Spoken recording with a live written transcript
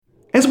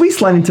we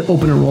slide into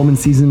open enrollment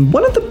season,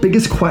 one of the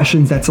biggest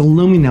questions that's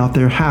looming out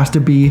there has to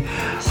be,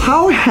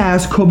 how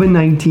has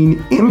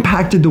COVID-19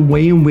 impacted the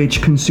way in which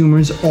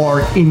consumers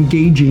are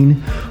engaging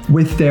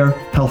with their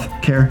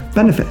healthcare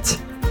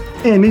benefits?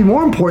 And maybe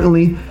more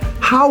importantly,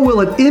 how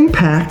will it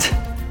impact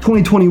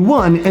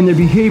 2021 and their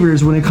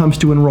behaviors when it comes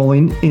to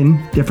enrolling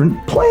in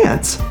different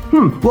plans?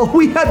 Well,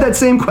 we had that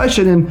same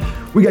question, and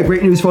we got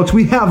great news, folks.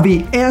 We have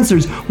the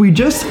answers. We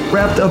just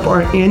wrapped up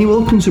our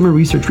annual consumer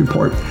research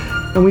report,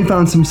 and we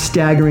found some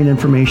staggering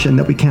information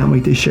that we can't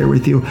wait to share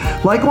with you.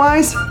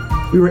 Likewise,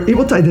 we were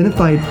able to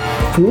identify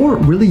 4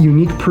 really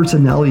unique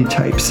personality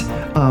types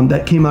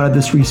that came out of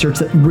this research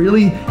that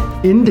really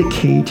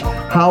indicate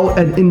how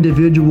an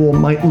individual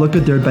might look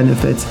at their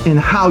benefits and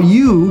how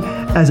you,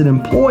 as an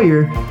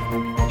employer,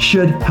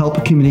 should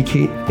help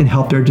communicate and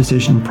help their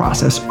decision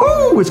process.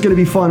 Oh, it's going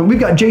to be fun. We've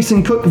got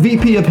Jason Cook,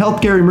 VP of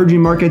Healthcare Emerging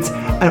Markets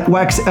at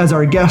WEX, as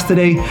our guest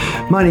today.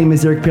 My name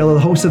is Eric Piella, the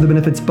host of the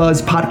Benefits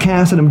Buzz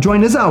podcast, and I'm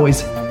joined as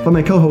always by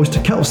my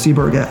co-host, Kelsey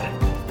Burgett.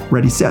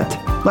 Ready,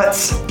 set,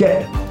 let's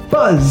get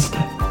buzzed.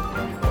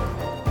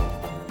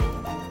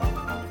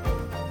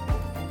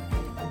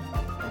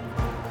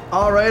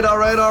 All right.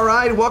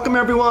 Welcome,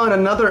 everyone.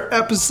 Another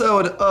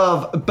episode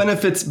of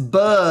Benefits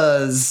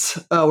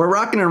Buzz. We're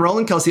rocking and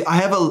rolling, Kelsey. I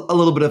have a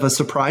little bit of a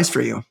surprise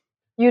for you.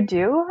 You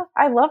do?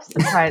 I love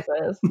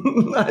surprises.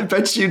 I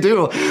bet you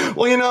do.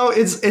 Well,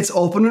 it's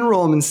open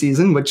enrollment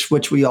season,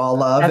 which we all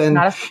love. That's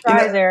not a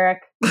surprise,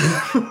 Eric.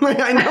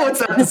 I know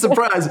it's not a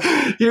surprise.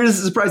 Here's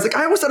the surprise.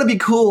 I always thought it'd be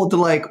cool to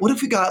what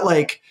if we got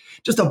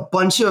just a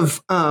bunch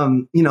of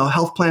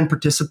health plan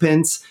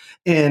participants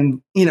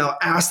and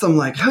ask them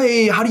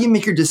hey, how do you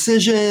make your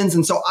decisions?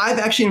 And so I've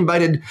actually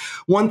invited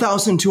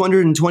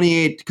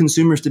 1,228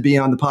 consumers to be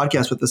on the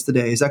podcast with us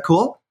today. Is that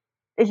cool?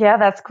 Yeah,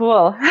 that's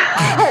cool.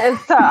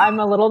 I'm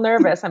a little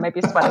nervous. I might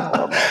be sweating a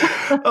little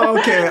bit.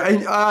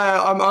 Okay.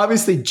 I'm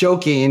obviously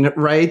joking,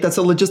 right? That's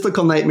a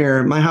logistical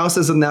nightmare. My house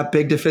isn't that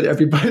big to fit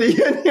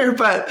everybody in here,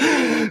 but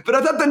I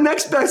thought the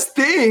next best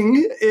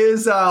thing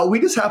is we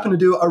just happened to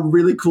do a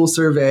really cool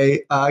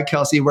survey,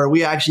 Kelsey, where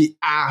we actually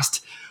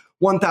asked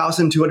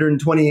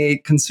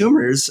 1,228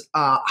 consumers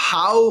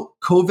how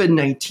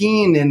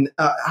COVID-19 and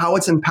how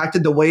it's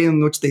impacted the way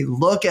in which they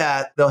look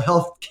at the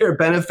healthcare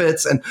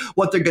benefits and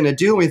what they're going to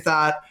do. We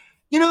thought,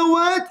 you know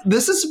what?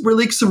 This is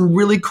really some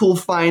really cool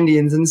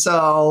findings. And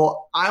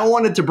so I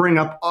wanted to bring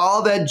up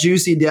all that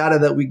juicy data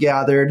that we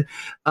gathered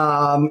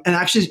and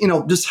actually,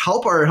 just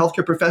help our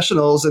healthcare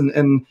professionals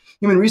and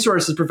human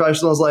resources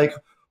professionals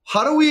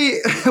what do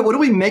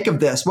we make of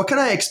this? What can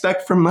I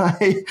expect from my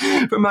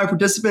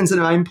participants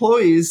and my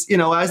employees,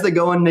 as they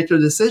go and make their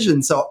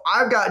decisions? So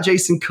I've got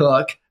Jason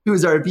Cook,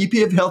 who's our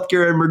VP of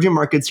Healthcare Emerging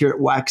Markets here at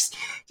WEX,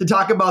 to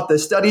talk about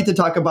this study, to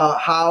talk about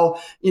how,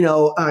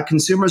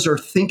 consumers are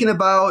thinking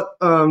about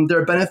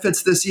their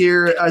benefits this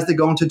year as they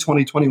go into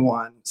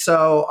 2021.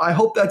 So I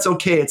hope that's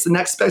okay. It's the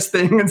next best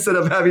thing instead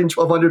of having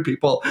 1,200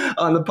 people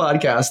on the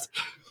podcast.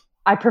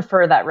 I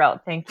prefer that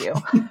route. Thank you.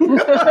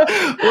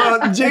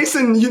 Well,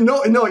 Jason, you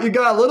got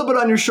a little bit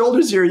on your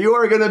shoulders here. You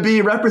are going to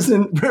be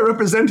representing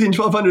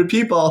 1,200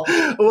 people.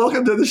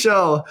 Welcome to the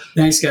show.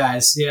 Thanks,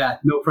 guys. Yeah,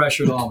 no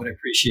pressure at all, but I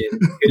appreciate it.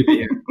 Good to be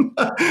here.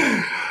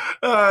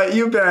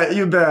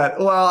 You bet.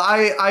 Well,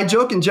 I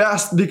joke and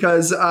jest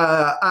because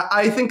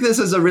I think this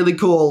is a really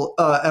cool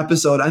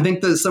episode. I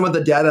think that some of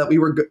the data that we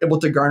were able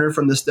to garner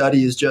from the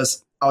study is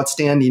just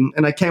outstanding,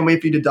 and I can't wait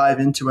for you to dive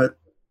into it.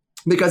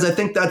 Because I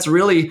think that's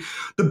really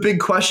the big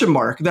question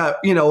mark that,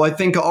 I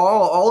think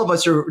all of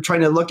us are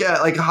trying to look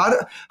at,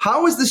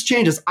 how is this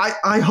changes?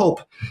 I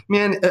hope,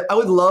 man, I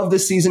would love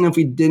this season if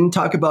we didn't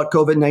talk about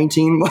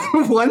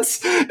COVID-19 once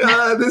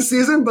this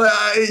season, but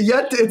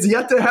it's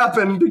yet to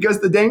happen because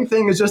the dang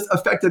thing has just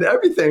affected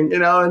everything,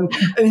 and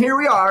here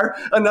we are,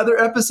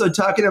 another episode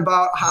talking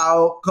about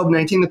how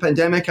COVID-19, the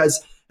pandemic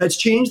has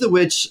changed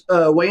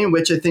the way in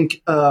which I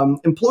think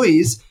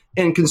employees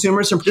and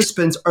consumers and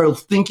participants are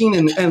thinking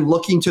and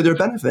looking to their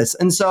benefits.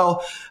 And so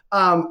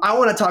I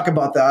want to talk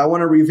about that. I want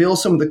to reveal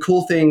some of the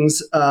cool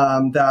things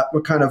that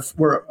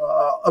were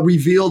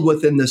revealed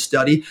within this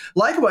study.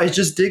 Likewise,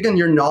 just dig in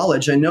your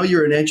knowledge. I know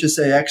you're an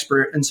HSA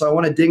expert, and so I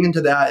want to dig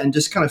into that and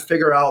just kind of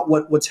figure out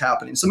what's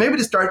happening. So maybe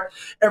to start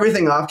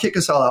everything off, kick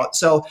us all out.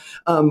 So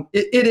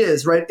it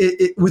is, right?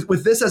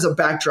 With this as a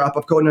backdrop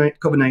of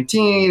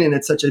COVID-19, and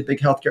it's such a big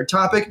healthcare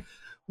topic,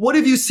 what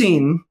have you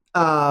seen?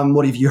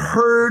 What have you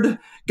heard?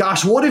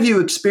 Gosh, what have you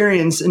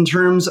experienced in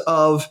terms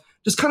of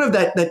just kind of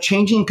that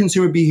changing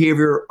consumer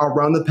behavior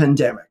around the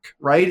pandemic,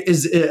 right?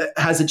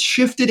 Has it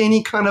shifted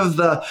any kind of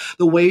the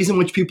ways in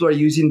which people are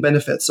using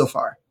benefits so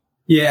far?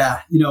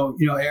 Yeah,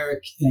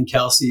 Eric and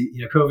Kelsey,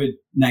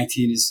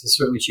 COVID-19 has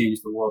certainly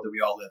changed the world that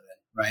we all live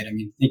in, right? I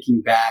mean,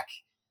 thinking back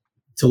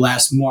to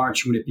last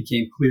March when it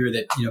became clear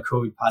that,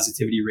 COVID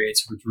positivity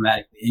rates were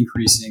dramatically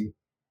increasing,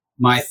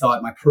 my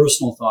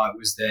personal thought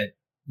was that,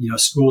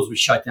 schools would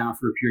shut down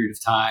for a period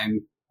of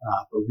time,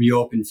 but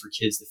reopen for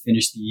kids to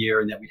finish the year,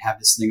 and that we'd have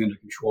this thing under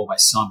control by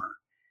summer.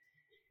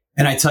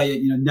 And I tell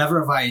you,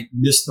 never have I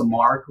missed the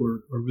mark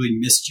or really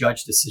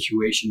misjudged the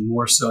situation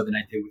more so than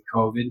I did with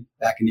COVID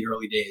back in the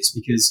early days.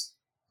 Because,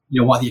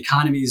 while the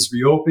economy is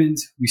reopened,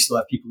 we still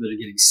have people that are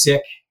getting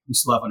sick. We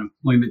still have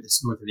unemployment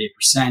that's north of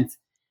 8%.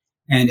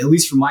 And at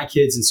least for my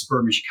kids in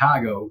suburban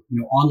Chicago,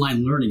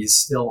 online learning is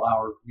still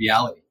our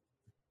reality.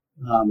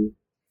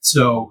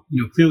 So,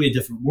 clearly a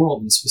different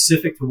world. And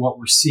specific to what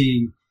we're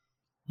seeing,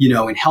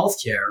 in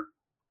healthcare,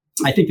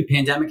 I think the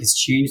pandemic has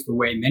changed the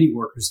way many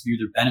workers view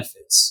their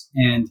benefits.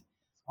 And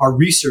our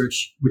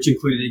research, which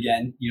included,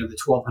 again, the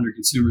 1,200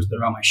 consumers that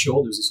are on my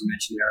shoulders, as you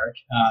mentioned, Eric,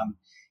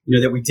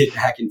 that we did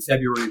back in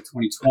February of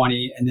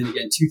 2020, and then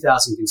again,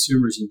 2,000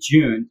 consumers in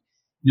June,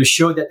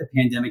 showed that the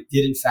pandemic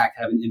did in fact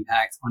have an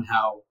impact on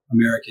how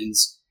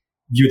Americans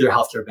view their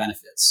healthcare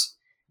benefits.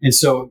 And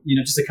so,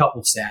 just a couple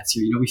of stats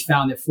here. We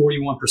found that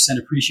 41%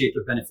 appreciate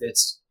their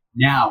benefits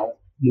now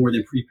more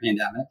than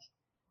pre-pandemic.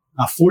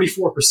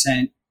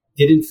 44%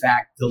 did in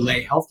fact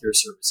delay healthcare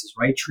services,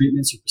 right?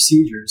 Treatments or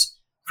procedures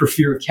for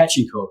fear of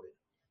catching COVID.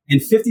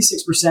 And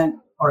 56%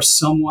 are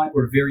somewhat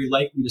or very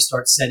likely to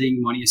start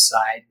setting money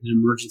aside in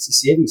an emergency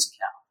savings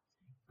account,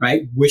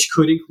 right? Which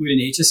could include an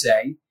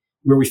HSA,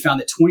 where we found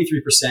that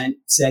 23%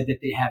 said that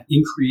they have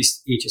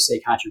increased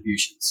HSA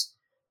contributions.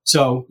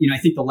 So, I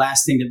think the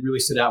last thing that really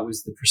stood out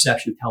was the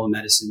perception of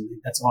telemedicine.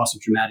 That's also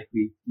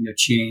dramatically,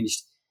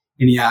 changed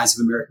in the eyes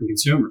of American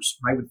consumers,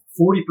 right? With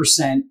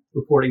 40%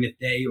 reporting that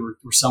they or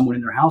someone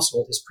in their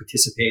household has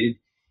participated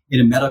in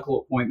a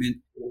medical appointment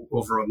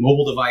over a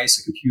mobile device,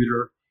 a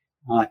computer,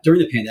 during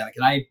the pandemic.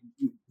 And I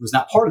was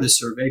not part of this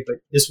survey, but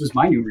this was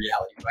my new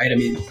reality, right? I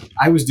mean,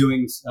 I was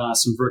doing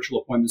some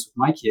virtual appointments with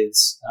my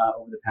kids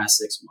over the past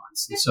 6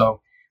 months. And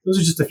so those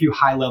are just a few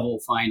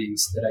high-level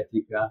findings that I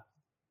think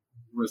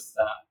worth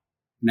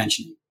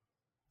mentioning.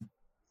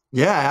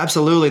 Yeah,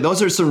 absolutely.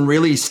 Those are some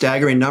really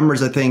staggering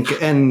numbers, I think,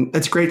 and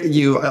it's great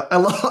that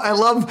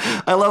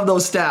I love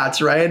those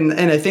stats, right? And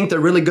I think they're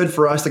really good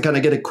for us to kind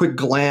of get a quick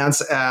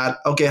glance at,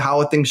 okay, how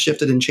have things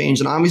shifted and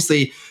changed, and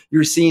obviously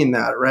you're seeing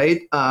that,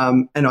 right?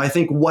 And I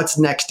think what's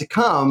next to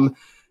come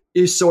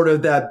is sort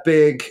of that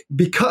big.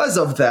 Because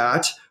of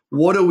that,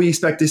 what do we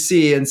expect to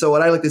see? And so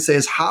what I like to say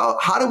is,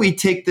 how do we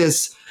take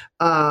this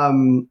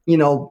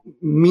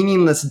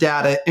meaningless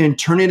data and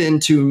turn it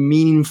into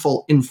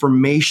meaningful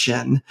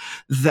information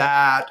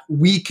that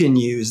we can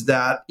use,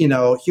 that,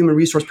 human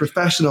resource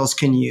professionals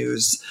can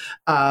use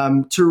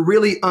to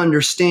really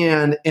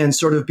understand and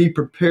sort of be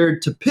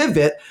prepared to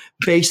pivot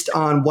based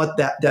on what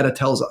that data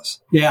tells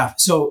us? Yeah.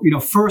 So,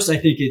 first, I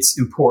think it's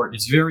important.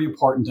 It's very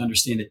important to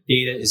understand that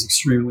data is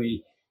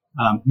extremely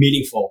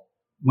meaningful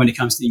when it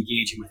comes to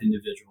engaging with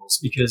individuals,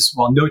 because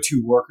while no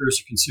two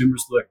workers or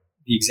consumers look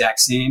the exact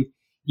same,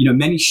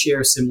 many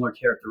share similar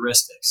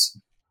characteristics.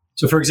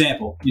 So, for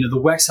example, the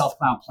WEX Health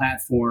Cloud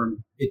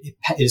platform, it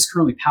is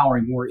currently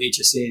powering more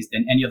HSAs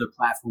than any other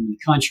platform in the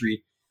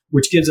country,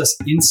 which gives us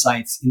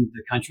insights into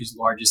the country's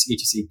largest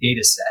HSA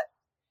data set.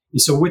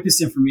 And so with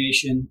this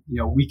information,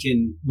 we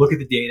can look at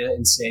the data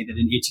and say that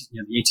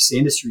the HSA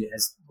industry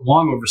has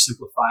long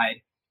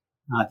oversimplified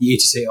the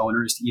HSA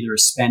owner as to either a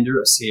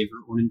spender, a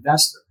saver, or an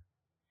investor.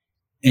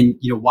 And,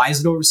 why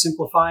is it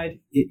oversimplified?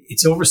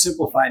 It's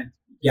oversimplified,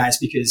 guys,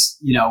 because,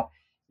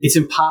 it's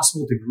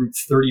impossible to group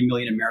 30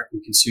 million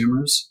American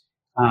consumers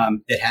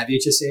that have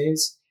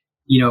HSAs,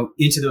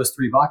 into those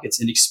three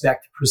buckets and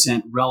expect to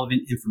present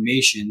relevant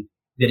information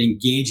that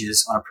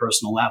engages on a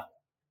personal level.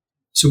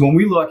 So when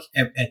we look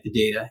at the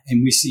data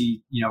and we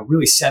see,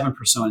 really 7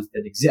 personas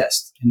that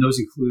exist, and those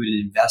include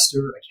an investor,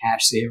 a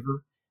cash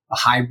saver, a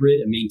hybrid,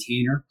 a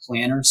maintainer,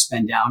 planner,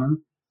 spend downer,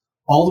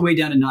 all the way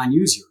down to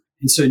non-user.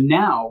 And so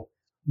now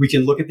we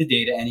can look at the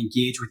data and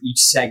engage with each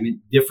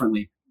segment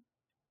differently,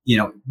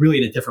 really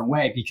in a different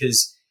way,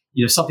 because,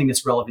 something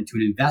that's relevant to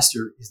an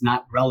investor is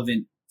not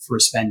relevant for a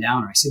spend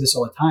downer. I say this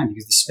all the time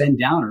because the spend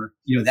downer,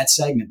 that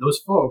segment, those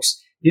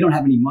folks, they don't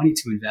have any money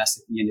to invest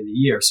at the end of the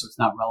year. So it's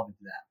not relevant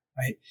to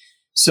that, right?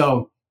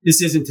 So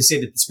this isn't to say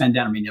that the spend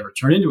downer may never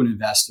turn into an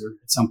investor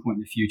at some point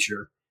in the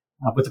future.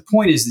 But the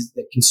point is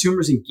that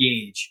consumers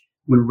engage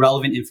when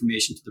relevant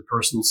information to their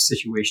personal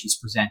situation is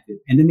presented,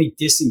 and then they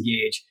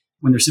disengage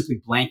when they're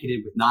simply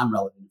blanketed with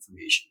non-relevant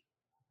information.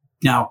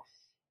 Now,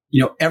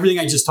 everything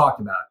I just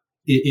talked about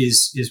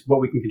is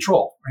what we can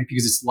control, right?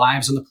 Because it's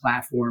lives on the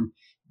platform,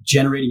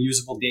 generating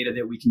usable data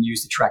that we can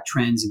use to track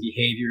trends and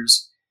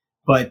behaviors.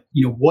 But,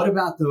 what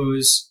about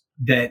those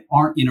that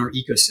aren't in our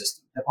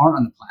ecosystem, that aren't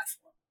on the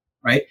platform,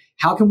 right?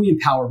 How can we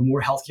empower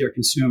more healthcare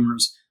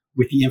consumers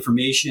with the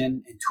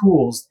information and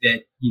tools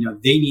that,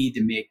 they need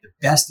to make the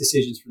best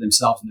decisions for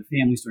themselves and their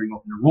families during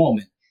open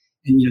enrollment?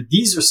 And,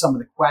 these are some of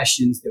the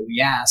questions that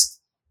we asked.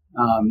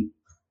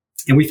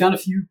 And we found a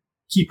few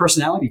key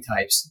personality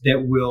types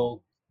that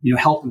will,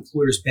 help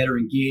employers better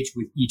engage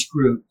with each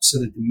group so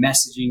that the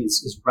messaging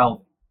is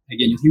relevant.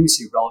 Again, you'll hear me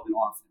say relevant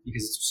often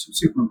because it's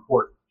super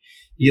important.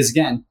 Because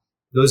again,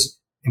 those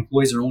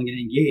employees are only going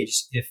to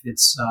engage if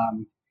it's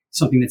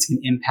something that's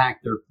going to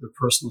impact their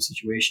personal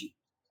situation.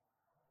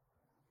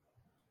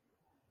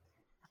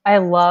 I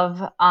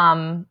love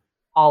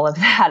all of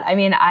that. I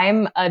mean,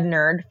 I'm a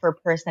nerd for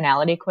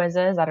personality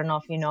quizzes. I don't know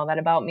if you know that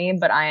about me,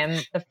 but I am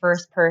the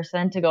first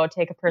person to go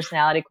take a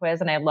personality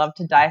quiz, and I love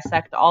to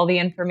dissect all the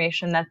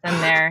information that's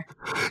in there.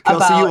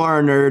 Kelsey, you are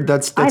a nerd.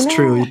 That's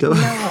true. You do.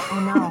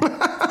 I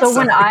know. So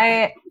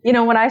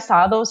when I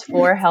saw those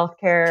 4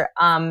 healthcare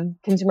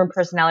consumer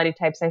personality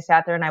types, I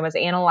sat there and I was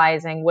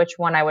analyzing which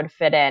one I would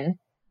fit in.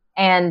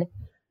 And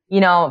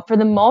for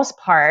the most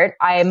part,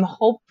 I'm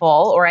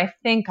hopeful, or I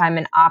think I'm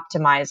an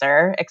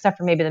optimizer, except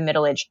for maybe the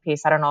middle-aged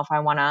piece. I don't know if I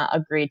want to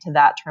agree to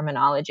that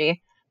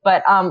terminology.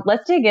 But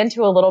let's dig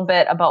into a little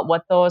bit about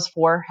what those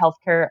 4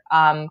 healthcare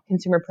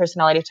consumer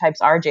personality types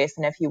are,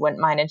 Jason, if you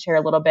wouldn't mind, and share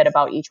a little bit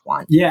about each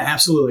one. Yeah,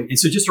 absolutely. And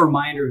so just a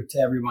reminder to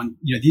everyone,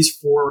 these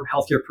 4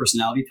 healthcare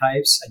personality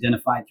types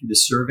identified through the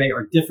survey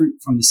are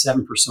different from the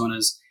 7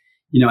 personas,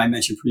 I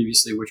mentioned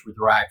previously, which were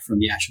derived from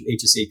the actual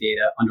HSA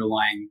data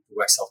underlying the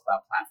WEX Health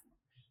Cloud platform.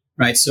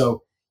 Right.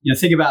 So,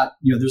 think about,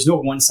 there's no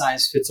one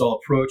size fits all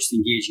approach to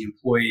engaging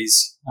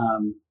employees.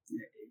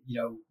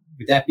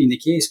 With that being the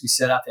case, we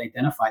set out to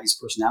identify these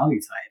personality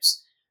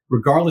types,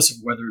 regardless of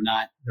whether or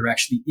not they're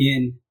actually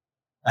in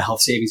a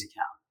health savings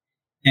account.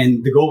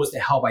 And the goal was to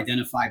help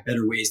identify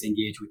better ways to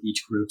engage with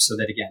each group so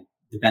that, again,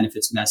 the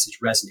benefits message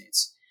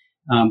resonates.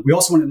 We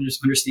also want to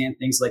understand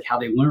things like how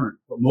they learn,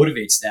 what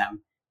motivates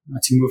them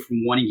to move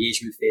from one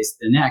engagement phase to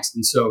the next.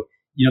 And so,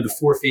 the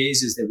 4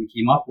 phases that we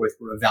came up with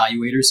were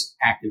evaluators,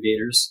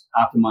 activators,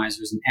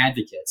 optimizers, and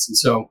advocates. And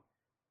so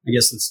I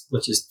guess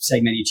let's just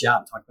segment each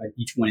out and talk about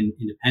each one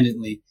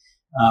independently.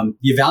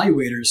 The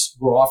evaluators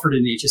were offered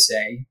an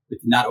HSA but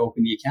did not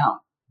open the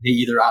account. They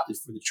either opted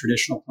for the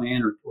traditional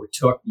plan or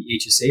took the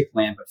HSA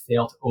plan but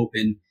failed to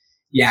open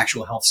the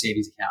actual health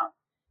savings account.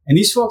 And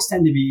these folks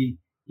tend to be,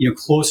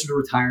 closer to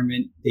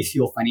retirement. They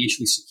feel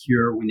financially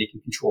secure when they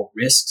can control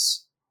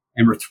risks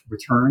and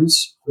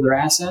returns for their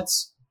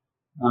assets.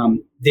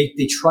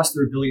 They trust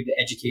their ability to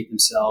educate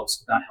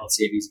themselves about health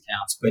savings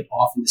accounts, but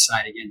often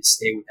decide again to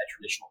stay with that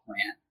traditional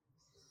plan.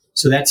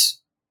 So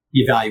that's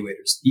the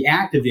evaluators. The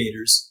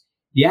activators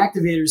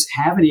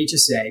have an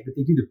HSA, but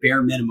they do the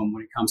bare minimum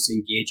when it comes to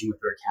engaging with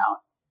their account.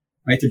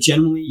 Right? They're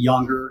generally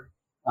younger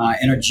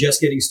and are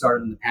just getting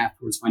started on the path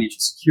towards financial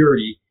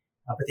security,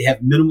 but they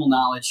have minimal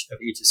knowledge of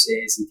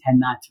HSAs and tend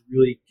not to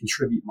really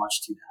contribute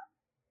much to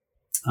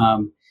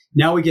them.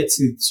 Now we get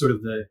to sort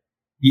of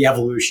the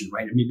evolution,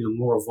 right? Or maybe the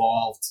more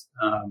evolved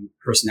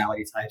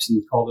personality types, and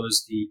we call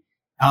those the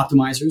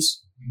optimizers.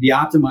 The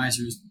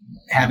optimizers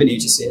have an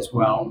HSA as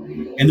well,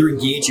 and they're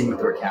engaging with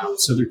their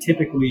account. So they're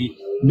typically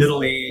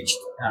middle-aged,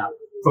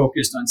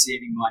 focused on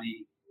saving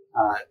money.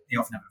 They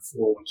often have a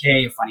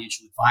 401k, a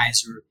financial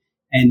advisor,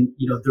 and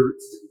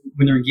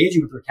when they're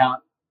engaging with their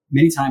account,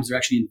 many times they're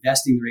actually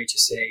investing their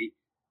HSA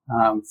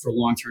for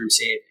long-term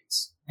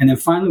savings. And then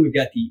finally, we've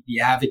got the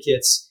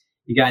advocates.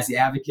 The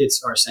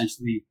advocates are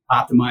essentially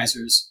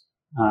optimizers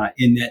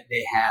in that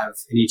they have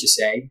an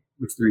HSA,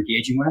 which they're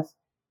engaging with.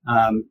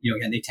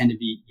 Again, they tend to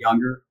be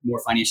younger,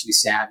 more financially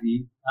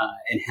savvy,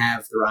 and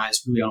have their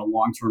eyes really on a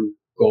long-term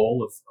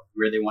goal of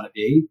where they want to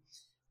be.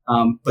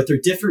 But they're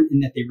different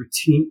in that they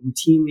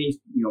routinely,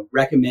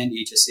 recommend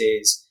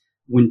HSAs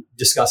when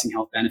discussing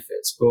health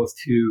benefits, both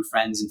to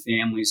friends and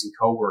families and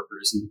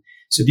coworkers. And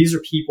so these are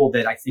people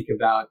that I think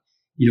about,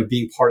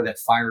 being part of that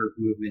FIRE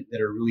movement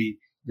that are really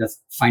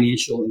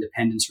financial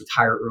independence,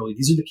 retire early.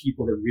 These are the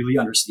people that really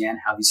understand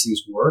how these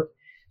things work,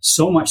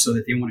 so much so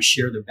that they want to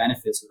share the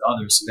benefits with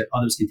others so that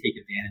others can take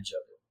advantage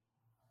of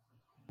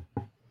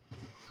it.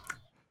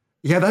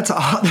 Yeah,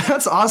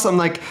 that's awesome.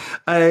 Like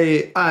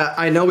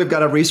I know we've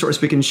got a resource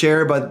we can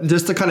share, but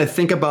just to kind of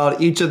think about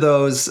each of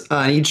those,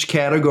 each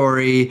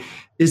category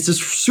is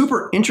just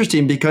super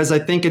interesting because I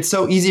think it's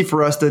so easy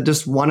for us to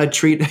just want to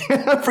treat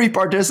every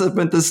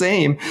participant the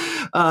same.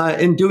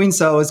 And doing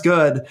so is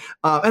good.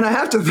 And I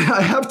have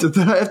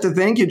to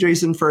thank you,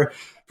 Jason, for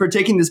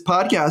taking this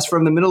podcast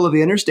from the middle of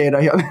the interstate.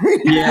 I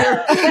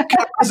have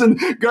cars and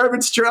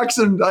garbage trucks,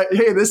 and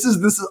hey, this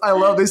is I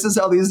love this is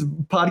how these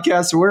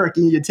podcasts work.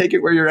 You take it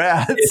where you're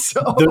at.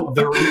 So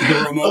the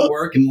remote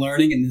work and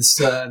learning in this.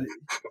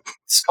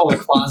 It's called a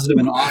closet of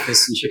an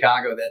office in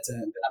Chicago that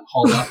I'm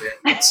hauled up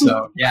in.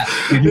 So yeah,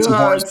 we do some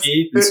horse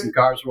beef and some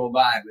cars roll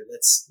by, but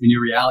that's the new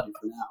reality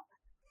for now.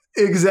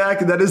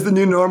 Exactly. That is the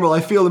new normal. I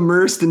feel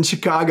immersed in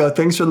Chicago.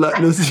 Thanks for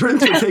letting us, for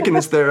taking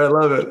us there. I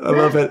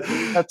love it.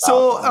 That's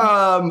so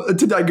awesome.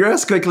 To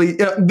digress quickly,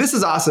 this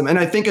is awesome. And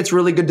I think it's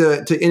really good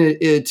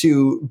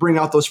to bring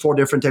out those 4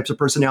 different types of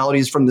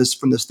personalities from this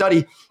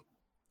study.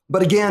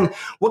 But again,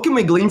 what can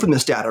we glean from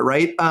this data,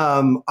 right?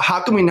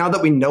 How can we, now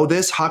that we know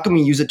this, how can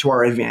we use it to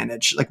our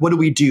advantage? Like, what do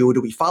we do? Do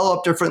we follow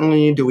up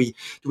differently? Do we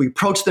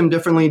approach them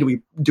differently?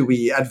 Do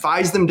we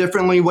advise them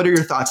differently? What are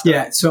your thoughts there?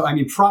 Yeah, so I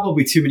mean,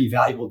 probably too many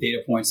valuable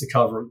data points to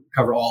cover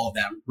all of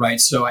them, right?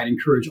 So I'd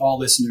encourage all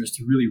listeners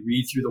to really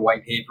read through the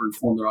white paper and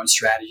form their own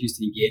strategies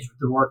to engage with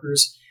their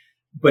workers.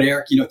 But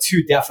Eric,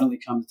 2 definitely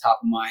come to top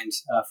of mind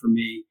for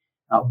me.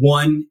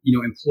 One,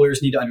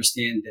 employers need to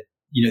understand that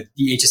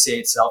the HSA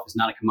itself is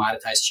not a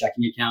commoditized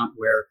checking account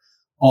where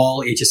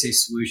all HSA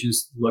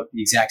solutions look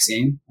the exact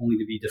same, only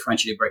to be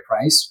differentiated by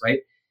price, right?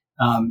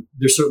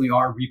 There certainly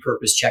are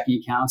repurposed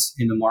checking accounts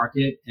in the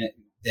market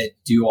that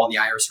do all the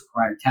IRS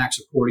required tax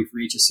reporting for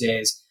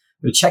HSAs,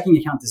 but a checking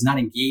account does not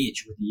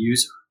engage with the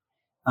user.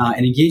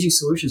 And engaging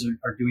solutions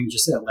are doing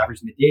just that,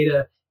 leveraging the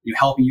data,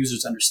 helping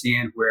users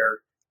understand where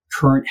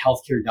current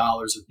healthcare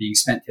dollars are being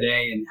spent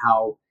today and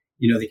how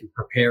they can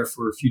prepare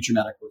for future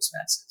medical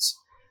expenses.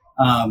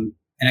 And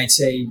I'd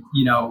say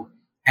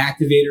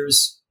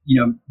activators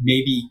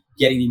maybe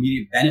getting the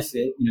immediate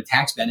benefit,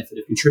 tax benefit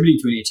of contributing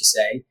to an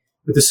HSA,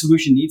 but the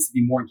solution needs to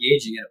be more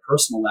engaging at a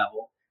personal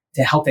level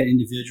to help that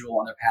individual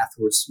on their path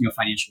towards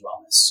financial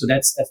wellness. So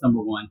that's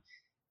number one.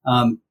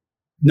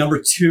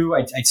 Number two,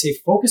 I'd say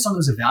focus on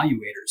those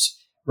evaluators,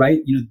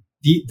 right?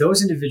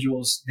 Those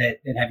individuals that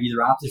have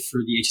either opted for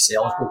the HSA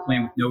eligible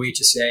plan with no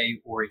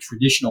HSA or a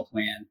traditional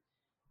plan,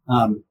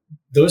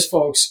 those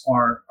folks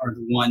are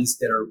the ones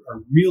that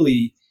are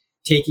really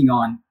taking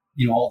on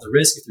all the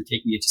risk if they're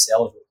taking the HSA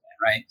eligible plan,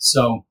 right?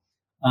 So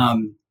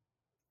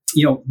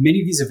many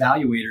of these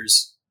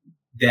evaluators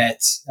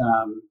that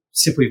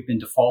simply have been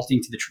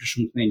defaulting to the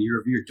traditional plan year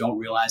over year don't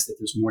realize that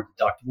there's more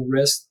deductible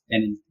risk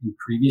than in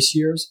previous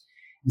years.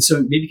 And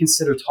so maybe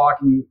consider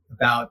talking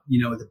about,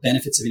 the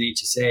benefits of an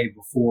HSA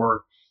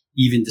before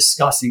even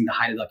discussing the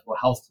high deductible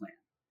health plan,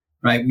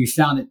 right? We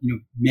found that,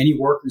 many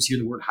workers hear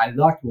the word high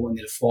deductible and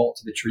they default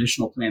to the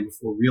traditional plan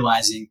before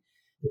realizing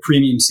the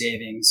premium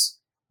savings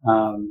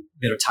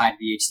that are tied to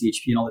the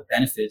HDHP and all the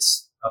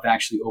benefits of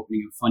actually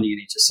opening and funding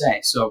an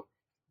HSA. So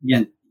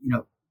again,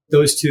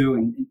 those two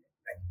and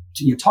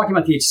talking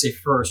about the HSA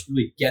first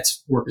really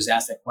gets workers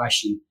asked that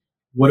question: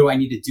 what do I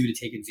need to do to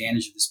take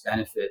advantage of this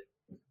benefit?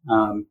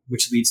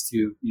 Which leads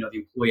to the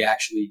employee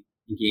actually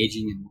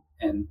engaging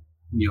and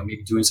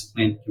maybe doing some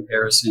plan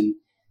comparison,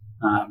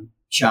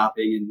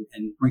 shopping,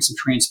 and bring some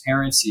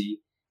transparency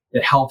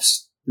that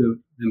helps the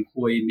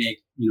employee make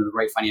the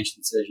right financial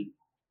decision.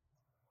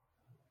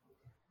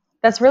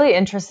 That's really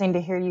interesting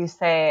to hear you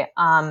say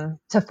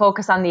to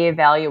focus on the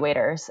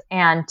evaluators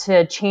and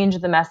to change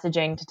the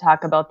messaging to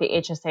talk about the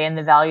HSA and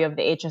the value of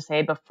the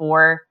HSA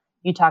before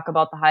you talk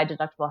about the high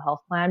deductible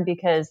health plan,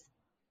 because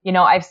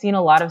I've seen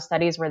a lot of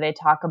studies where they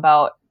talk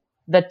about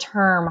the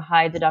term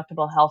high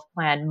deductible health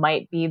plan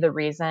might be the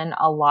reason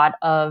a lot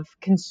of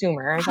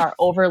consumers are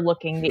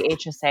overlooking the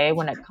HSA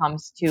when it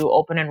comes to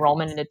open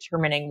enrollment and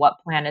determining what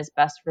plan is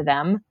best for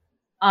them.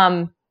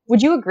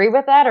 Would you agree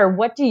with that? Or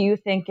what do you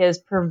think is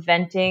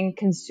preventing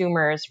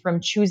consumers from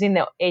choosing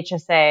the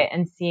HSA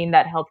and seeing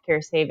that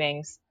healthcare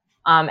savings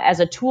as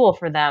a tool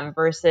for them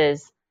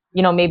versus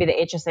maybe the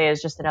HSA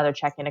is just another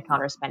checking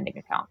account or spending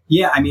account?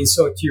 Yeah,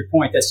 so to your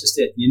point, that's just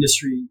it. The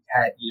industry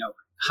had,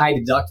 high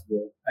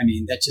deductible.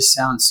 That just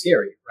sounds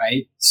scary,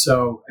 right?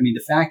 So,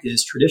 the fact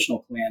is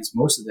traditional plans,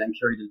 most of them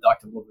carry a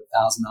deductible of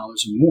 $1,000 or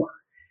more,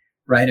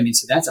 right?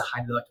 So that's a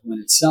high deductible in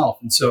itself.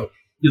 And so,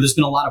 there's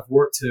been a lot of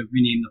work to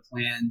rename the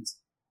plans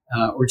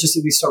or just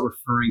at least start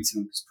referring to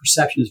them, because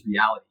perception is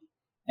reality.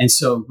 And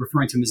so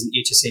referring to them as an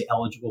HSA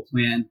eligible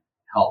plan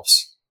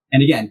helps.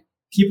 And again,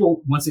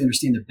 people, once they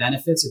understand the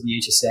benefits of the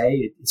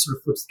HSA, it sort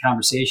of flips the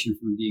conversation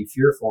from being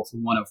fearful to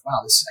one of, wow,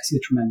 I see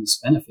the tremendous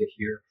benefit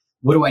here.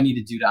 What do I need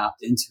to do to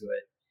opt into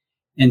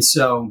it? And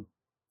so,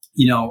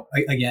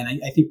 again,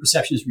 I think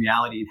perception is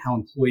reality, and how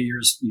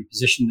employers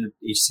position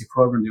the HSA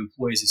program to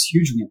employees is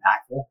hugely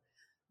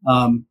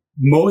impactful.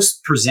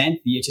 Most present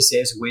the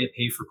HSA as a way to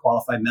pay for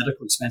qualified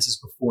medical expenses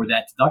before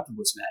that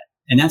deductible is met.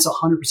 And that's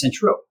 100%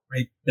 true,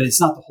 right? But it's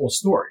not the whole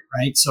story,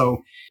 right?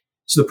 So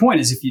the point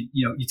is, if you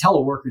tell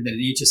a worker that an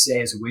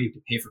HSA is a way to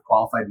pay for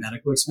qualified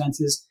medical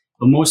expenses,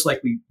 they'll most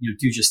likely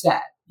do just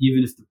that,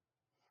 even if the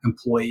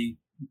employee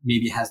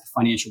maybe has the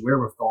financial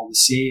wherewithal to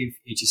save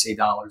HSA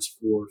dollars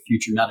for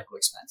future medical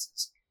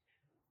expenses.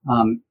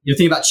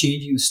 Think about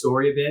changing the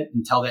story a bit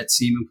and tell that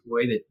same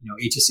employee that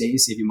HSAs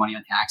save you money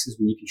on taxes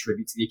when you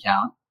contribute to the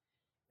account,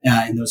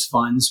 and those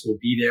funds will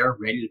be there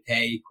ready to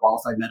pay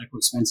qualified medical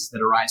expenses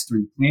that arise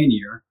during the plan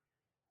year.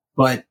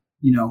 But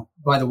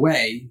by the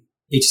way,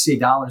 HSA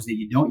dollars that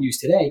you don't use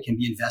today can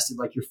be invested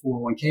like your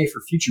 401k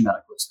for future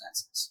medical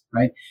expenses,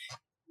 right?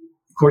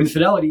 According to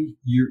Fidelity,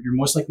 you're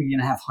most likely going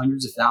to have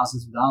hundreds of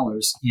thousands of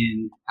dollars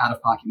in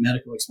out-of-pocket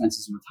medical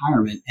expenses in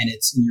retirement, and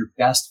it's in your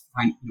best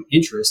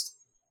interest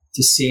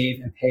to save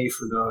and pay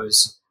for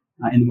those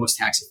in the most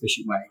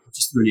tax-efficient way, which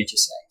is through an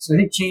HSA. So I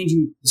think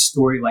changing the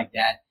story like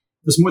that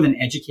does more than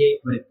educate,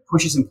 but it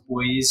pushes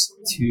employees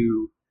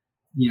to,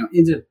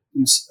 into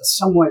a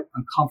somewhat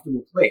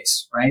uncomfortable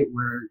place, right,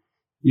 where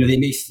they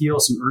may feel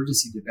some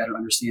urgency to better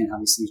understand how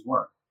these things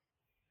work.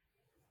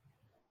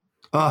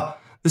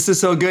 This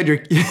is so good.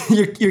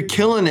 You're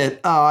killing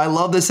it. I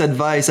love this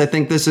advice. I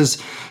think this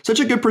is such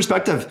a good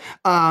perspective.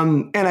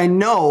 And I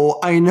know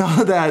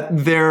that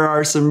there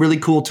are some really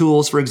cool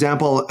tools. For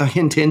example, a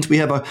hint, we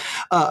have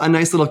a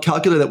nice little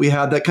calculator that we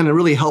have that kind of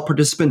really help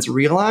participants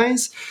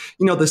realize,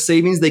 the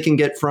savings they can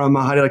get from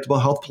a high deductible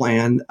health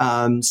plan.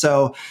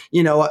 So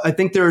I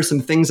think there are some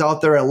things out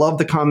there. I love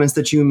the comments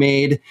that you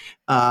made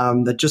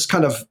that just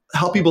kind of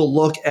help people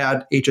look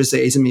at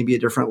HSAs in maybe a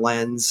different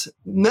lens.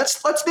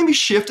 Let's maybe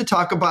shift to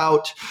talk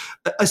about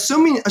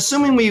assuming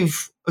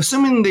they've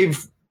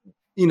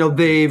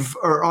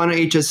are on an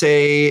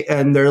HSA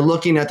and they're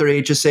looking at their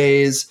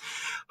HSAs.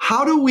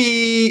 How do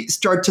we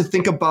start to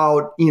think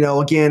about,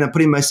 again, I'm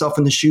putting myself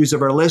in the shoes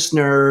of our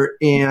listener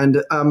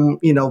and,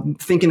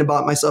 thinking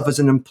about myself as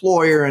an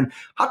employer, and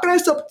how can I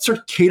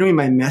start catering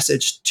my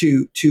message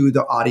to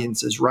the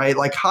audiences, right?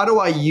 Like, how do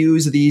I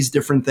use these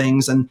different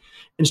things and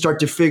start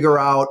to figure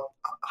out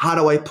how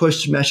do I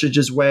push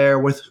messages where,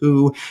 with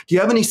who? Do you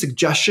have any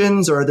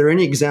suggestions, or are there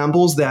any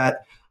examples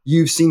that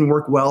you've seen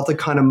work well to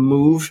kind of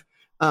move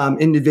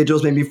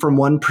individuals maybe from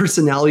one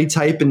personality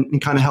type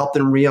and kind of help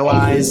them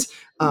realize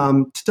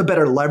to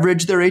better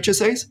leverage their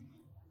HSAs?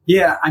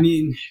 Yeah, I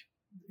mean,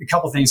 a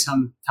couple of things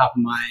come top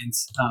of mind.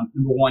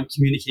 Number one,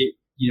 communicate,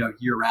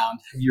 year-round,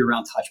 have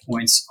year-round touch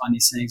points on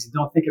these things. And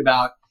don't think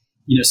about,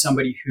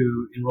 somebody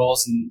who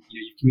enrolls and,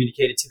 you've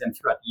communicated to them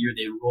throughout the year,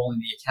 they enroll in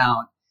the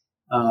account.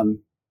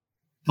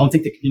 Don't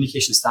think the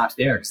communication stops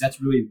there, because that's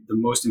really the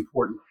most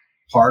important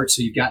part.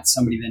 So you've got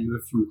somebody then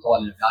move from, call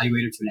it an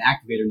evaluator to an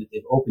activator, and that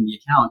they've opened the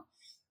account.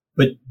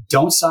 But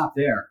don't stop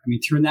there. I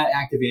mean, turn that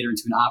activator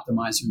into an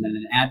optimizer and then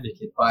an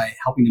advocate by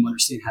helping them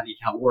understand how the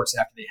account works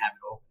after they have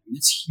it open. And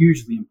it's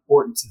hugely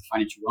important to the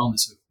financial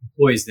wellness of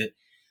employees that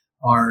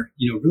are,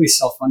 really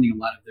self-funding a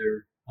lot of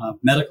their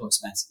medical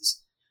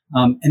expenses.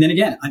 And then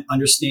again,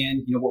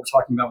 understand, what we're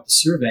talking about with the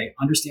survey,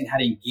 understand how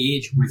to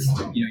engage with,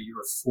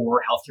 your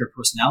 4 healthcare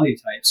personality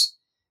types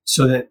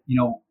so that,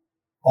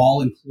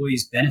 all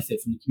employees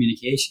benefit from the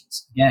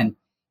communications. Again,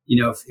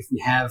 if we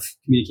have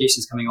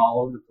communications coming all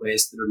over the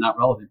place that are not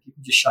relevant,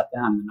 people just shut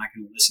down and they're not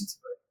going to listen to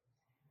it.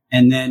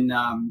 And then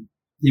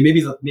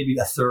maybe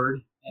a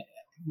third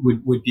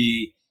would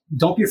be,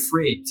 don't be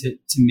afraid to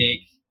make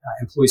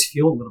employees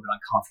feel a little bit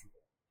uncomfortable,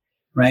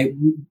 right?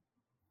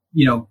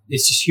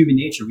 It's just human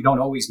nature. We don't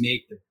always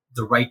make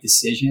the right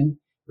decision,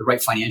 the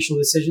right financial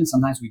decision.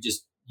 Sometimes we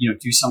just,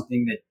 do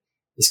something that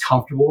is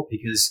comfortable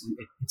because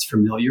it's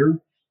familiar.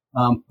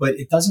 But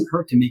it doesn't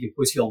hurt to make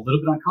employees feel a little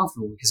bit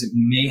uncomfortable, because it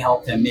may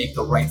help them make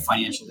the right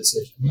financial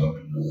decision.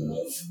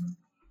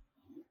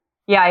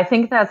 Yeah, I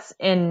think that's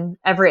in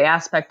every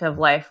aspect of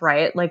life,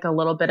 right? Like, a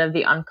little bit of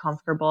the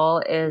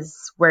uncomfortable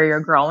is where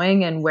you're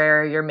growing and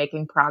where you're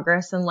making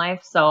progress in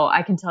life. So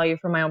I can tell you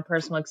from my own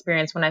personal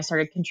experience, when I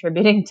started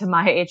contributing to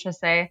my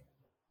HSA,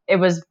 it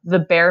was the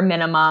bare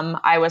minimum.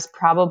 I was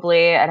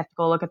I'd have to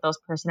go look at those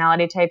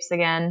personality types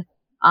again.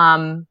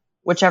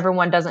 Whichever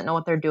one doesn't know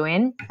what they're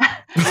doing.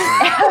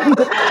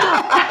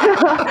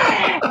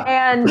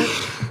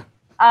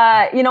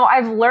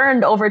 I've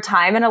learned over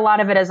time, and a lot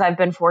of it is I've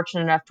been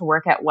fortunate enough to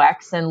work at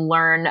WEX and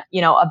learn,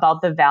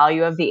 about the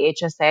value of the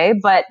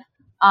HSA. But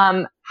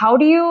how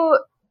do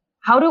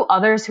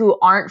others who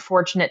aren't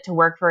fortunate to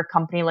work for a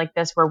company like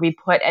this, where we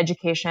put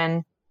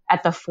education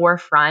at the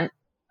forefront,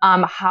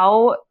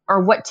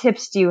 what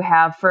tips do you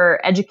have for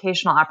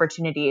educational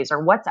opportunities,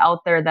 or what's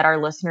out there that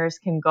our listeners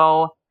can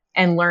go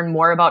and learn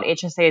more about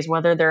HSAs,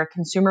 whether they're a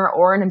consumer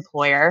or an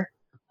employer,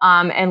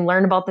 and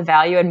learn about the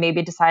value and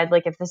maybe decide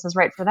if this is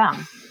right for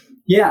them?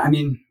 Yeah, I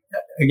mean,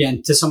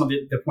 again, to some of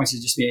the points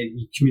you just made,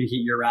 you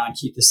communicate year-round,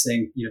 keep this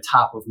thing,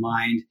 top of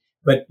mind.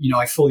 But,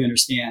 I fully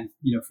understand,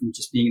 from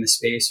just being in the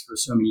space for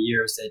so many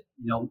years that,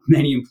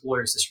 many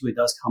employers, this really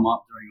does come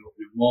up during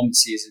open enrollment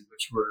season,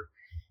 which we're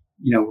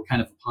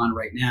kind of upon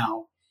right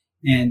now.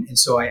 And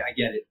so I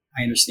get it.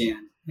 I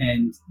understand.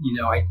 And,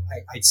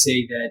 I'd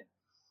say that,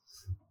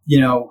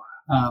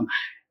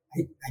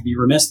 I'd be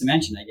remiss to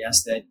mention, I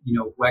guess, that,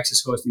 WEX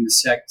is hosting the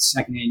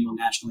second annual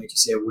National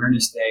HSA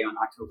Awareness Day on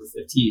October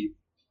 15th.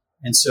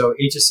 And so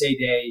HSA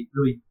Day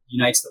really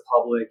unites the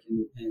public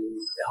and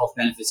the health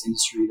benefits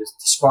industry to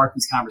spark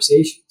these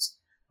conversations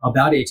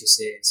about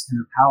HSAs and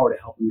their power to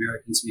help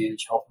Americans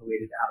manage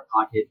health-related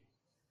out-of-pocket,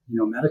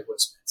 medical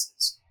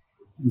expenses.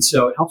 And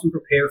so it helps them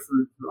prepare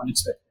for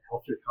unexpected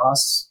healthcare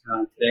costs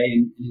today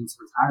and into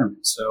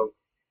retirement. So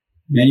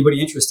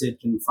anybody interested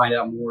can find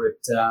out more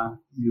at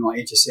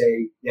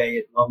HSA Day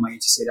at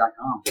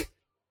lovemyhsa.com.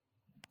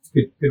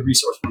 Good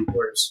resource for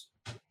employers.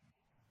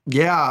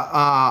 Yeah,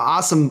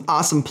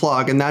 awesome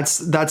plug, and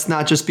that's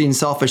not just being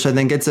selfish. I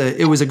think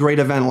it was a great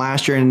event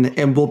last year,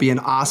 and will be an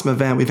awesome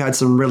event. We've had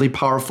some really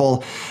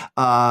powerful,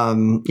 I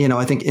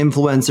think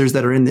influencers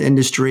that are in the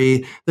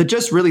industry that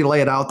just really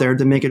lay it out there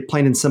to make it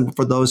plain and simple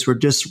for those who are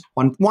just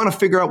want to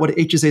figure out what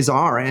HSAs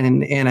are,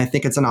 and I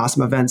think it's an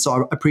awesome event. So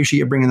I appreciate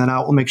you bringing that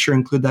out. We'll make sure to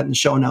include that in the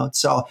show notes.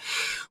 So,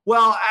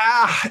 well,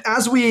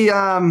 as we,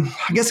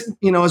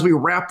 as we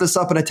wrap this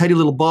up in a tidy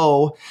little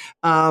bow,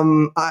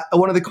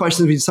 one of the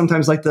questions we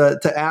sometimes like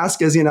to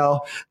ask is,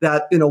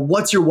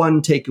 what's your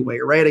one takeaway,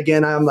 right?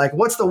 Again, I'm like,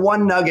 what's the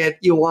one nugget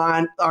you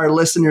want our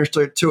listeners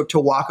to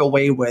walk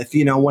away with,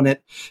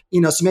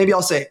 so maybe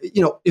I'll say,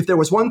 if there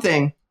was one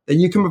thing that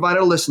you can provide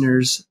our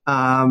listeners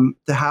to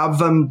have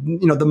them,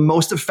 the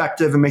most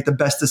effective and make the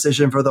best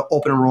decision for the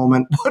open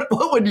enrollment,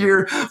 what would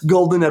your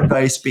golden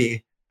advice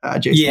be,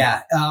 Jason?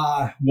 Yeah.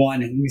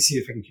 One, and let me see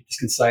if I can keep this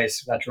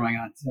concise without drawing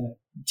on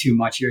too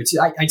much here.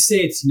 I'd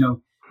say it's,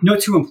 no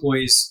two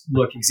employees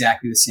look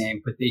exactly the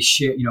same, but they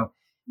share,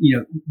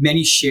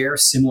 many share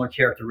similar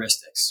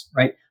characteristics,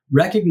 right?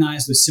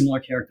 Recognize those similar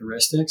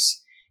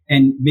characteristics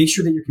and make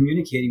sure that you're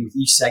communicating with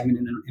each segment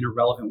in a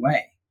relevant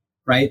way,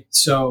 right?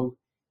 So,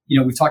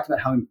 we've talked about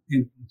how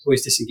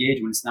employees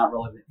disengage when it's not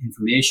relevant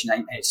information.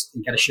 I just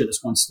got to share this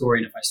one story,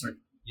 and if I start,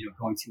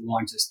 going too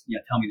long, just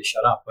tell me to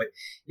shut up. But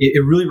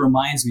it really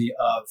reminds me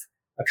of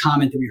a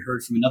comment that we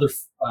heard from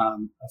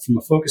from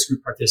a focus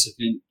group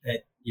participant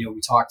that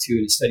we talked to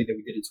in a study that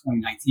we did in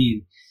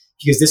 2019,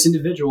 because this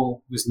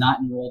individual was not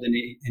enrolled in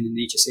an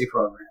HSA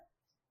program,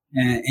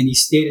 and he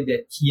stated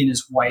that he and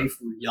his wife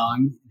were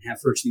young and have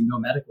virtually no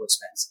medical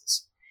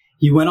expenses.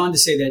 He went on to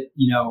say that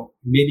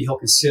maybe he'll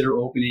consider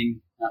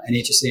opening an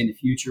HSA in the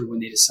future when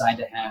they decide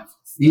to have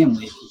a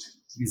family,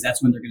 because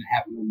that's when they're going to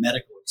have no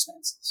medical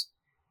expenses,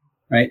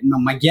 right? Now,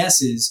 my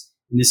guess is,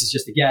 and this is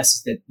just a guess,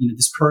 is that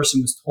this person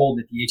was told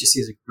that the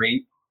HSA is a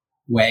great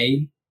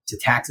way to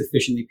tax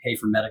efficiently pay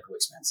for medical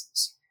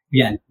expenses.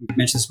 Again, we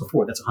mentioned this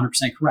before. That's 100%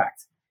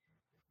 correct.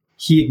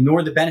 He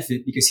ignored the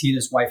benefit because he and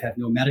his wife have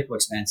no medical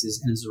expenses,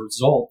 and as a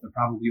result, they're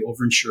probably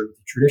overinsured with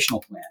the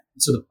traditional plan.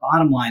 And so the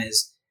bottom line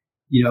is,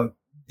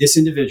 this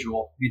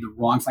individual made the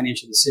wrong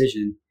financial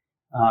decision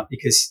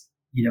because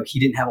he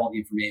didn't have all the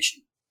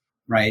information,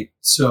 right?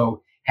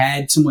 So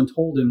had someone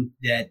told him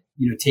that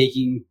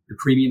taking the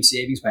premium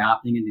savings by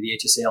opting into the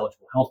HSA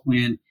eligible health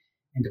plan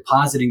and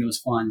depositing those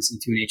funds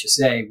into an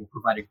HSA will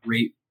provide a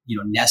great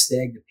nest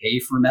egg to pay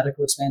for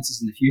medical expenses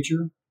in the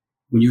future,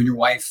 when you and your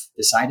wife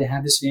decide to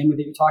have this family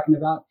that you're talking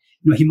about,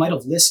 he might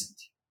have listened,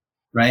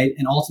 right?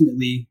 And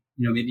ultimately,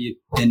 maybe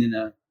been in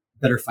a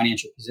better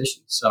financial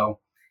position. So,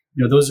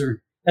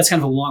 that's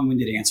kind of a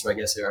long-winded answer, I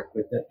guess, Eric,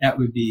 but that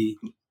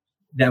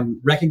would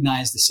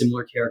recognize the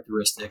similar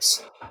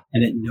characteristics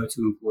and that no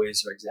two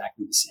employees are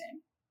exactly the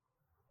same.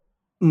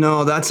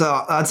 No, that's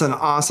an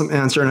awesome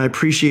answer. And I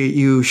appreciate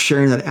you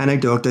sharing that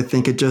anecdote. I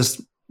think it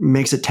just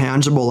makes it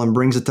tangible and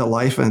brings it to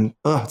life. And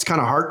it's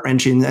kind of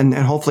heart-wrenching. And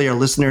hopefully our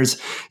listeners,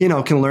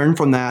 can learn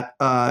from that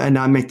and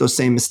not make those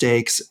same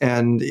mistakes,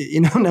 and,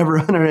 never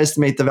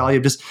underestimate the value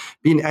of just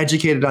being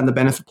educated on the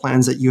benefit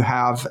plans that you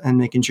have and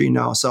making sure you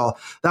know. So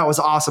that was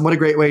awesome. What a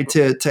great way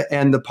to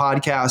end the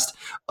podcast.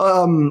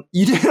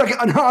 You did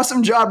an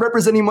awesome job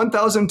representing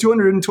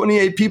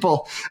 1,228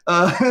 people,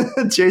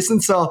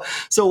 Jason. So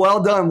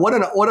well done. What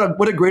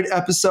a great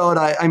episode.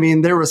 I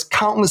mean, there was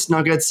countless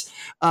nuggets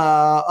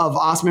of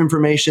awesome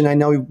information. I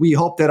know we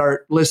hope that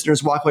our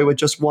listeners walk away with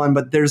just one,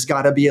 but there's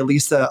got to be at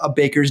least a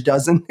baker's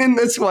dozen in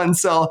this one.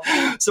 So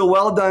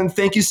well done.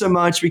 Thank you so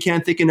much. We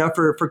can't thank enough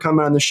for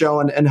coming on the show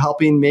and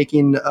helping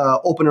making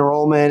open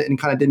enrollment and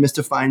kind of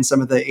demystifying some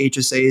of the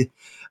HSA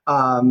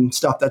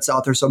stuff that's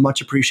out there. So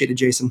much appreciated,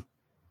 Jason.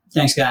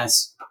 Thanks,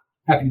 guys.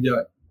 Happy to do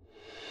it.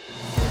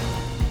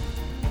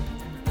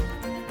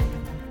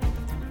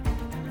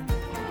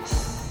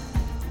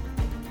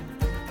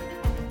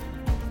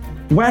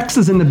 WEX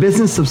is in the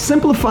business of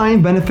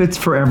simplifying benefits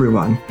for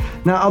everyone.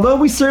 Now, although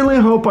we certainly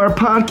hope our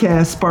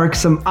podcast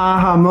sparks some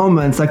aha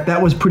moments, like that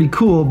was pretty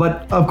cool,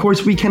 but of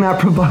course we cannot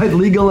provide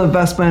legal,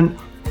 investment,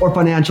 or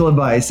financial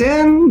advice.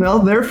 And, well,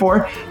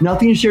 therefore,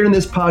 nothing shared in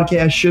this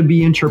podcast should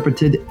be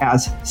interpreted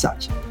as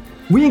such.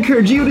 We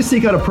encourage you to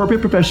seek out appropriate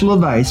professional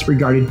advice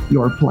regarding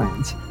your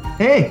plans.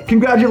 Hey,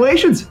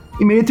 congratulations!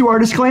 You made it through our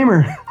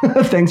disclaimer.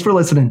 Thanks for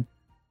listening.